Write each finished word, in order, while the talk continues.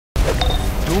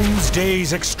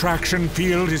Doomsday's extraction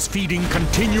field is feeding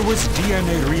continuous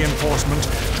DNA reinforcement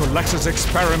to Lex's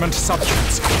experiment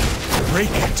subjects. Break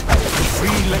it to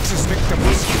free Lex's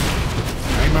victims.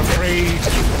 I'm afraid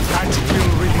that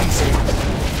will release him.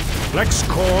 Lex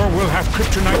Core will have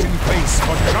kryptonite in place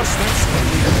for just that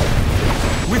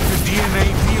period. With the DNA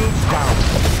field down,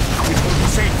 it will be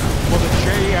safe for the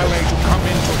JLA to come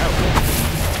in to help.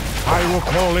 I will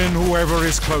call in whoever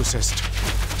is closest.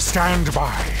 Stand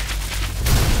by.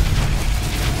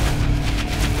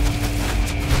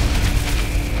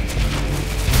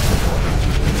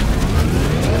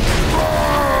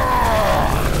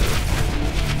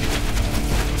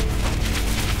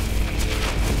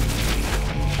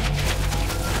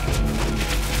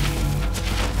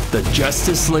 The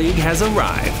Justice League has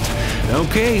arrived.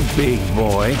 Okay, big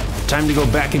boy. Time to go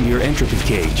back into your entropy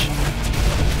cage.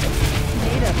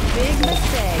 Made a big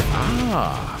mistake.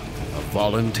 Ah, a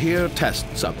volunteer test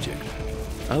subject.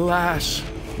 Alas,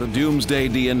 the Doomsday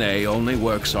DNA only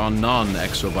works on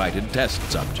non-exobited test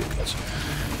subjects.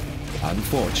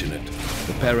 Unfortunate.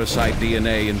 The parasite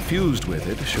DNA infused with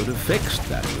it should have fixed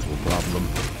that little problem.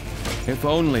 If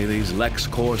only these Lex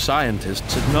Core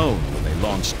scientists had known when they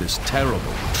launched this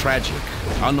terrible, tragic,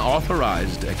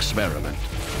 unauthorized experiment.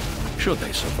 Should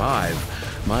they survive,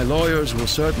 my lawyers will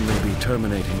certainly be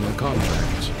terminating their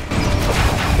contracts.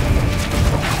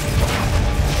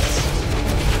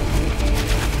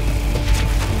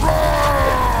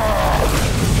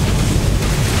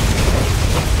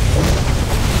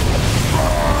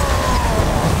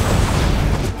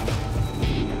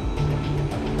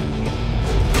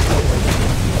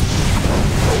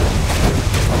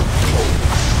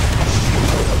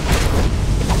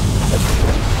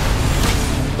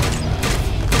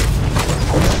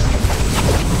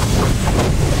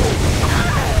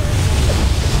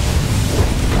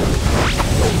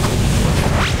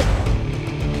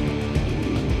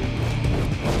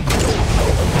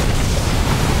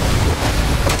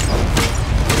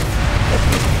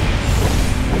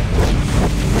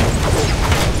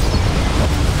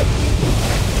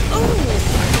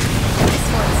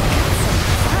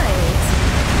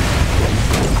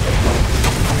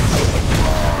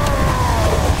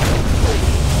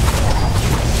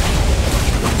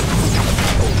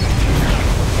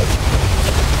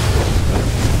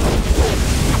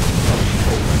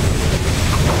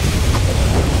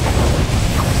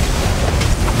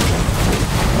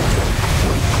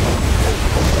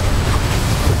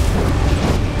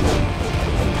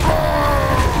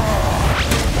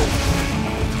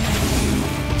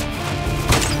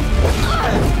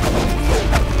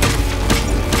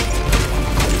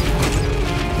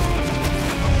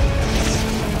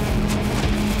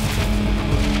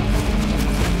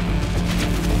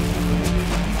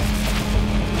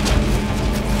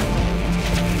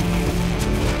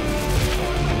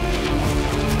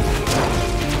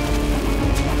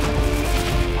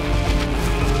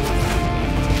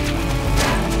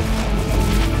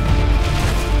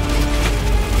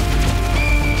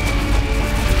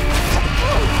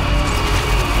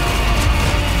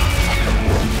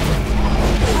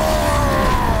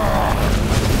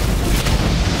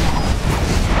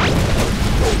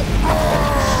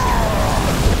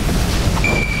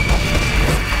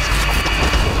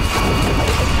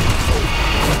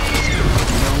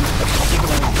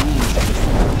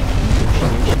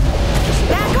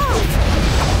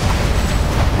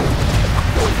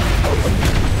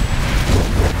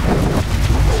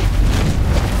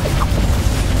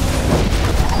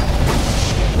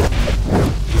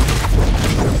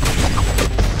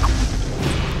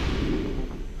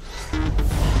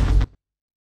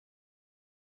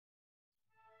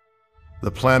 The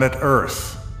planet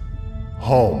Earth.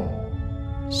 Home.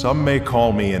 Some may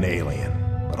call me an alien,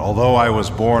 but although I was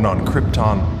born on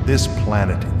Krypton, this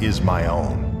planet is my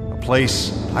own. A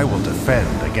place I will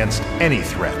defend against any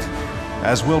threat,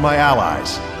 as will my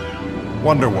allies.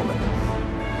 Wonder Woman,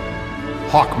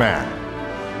 Hawkman,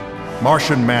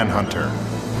 Martian Manhunter,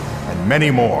 and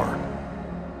many more.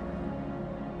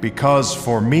 Because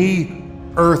for me,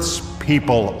 Earth's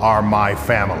people are my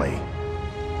family.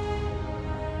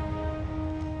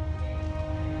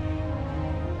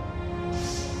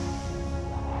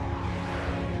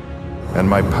 And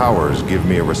my powers give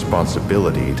me a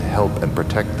responsibility to help and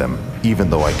protect them, even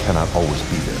though I cannot always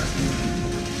be there.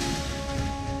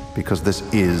 Because this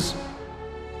is,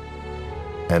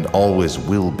 and always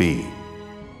will be,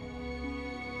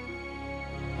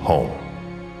 home.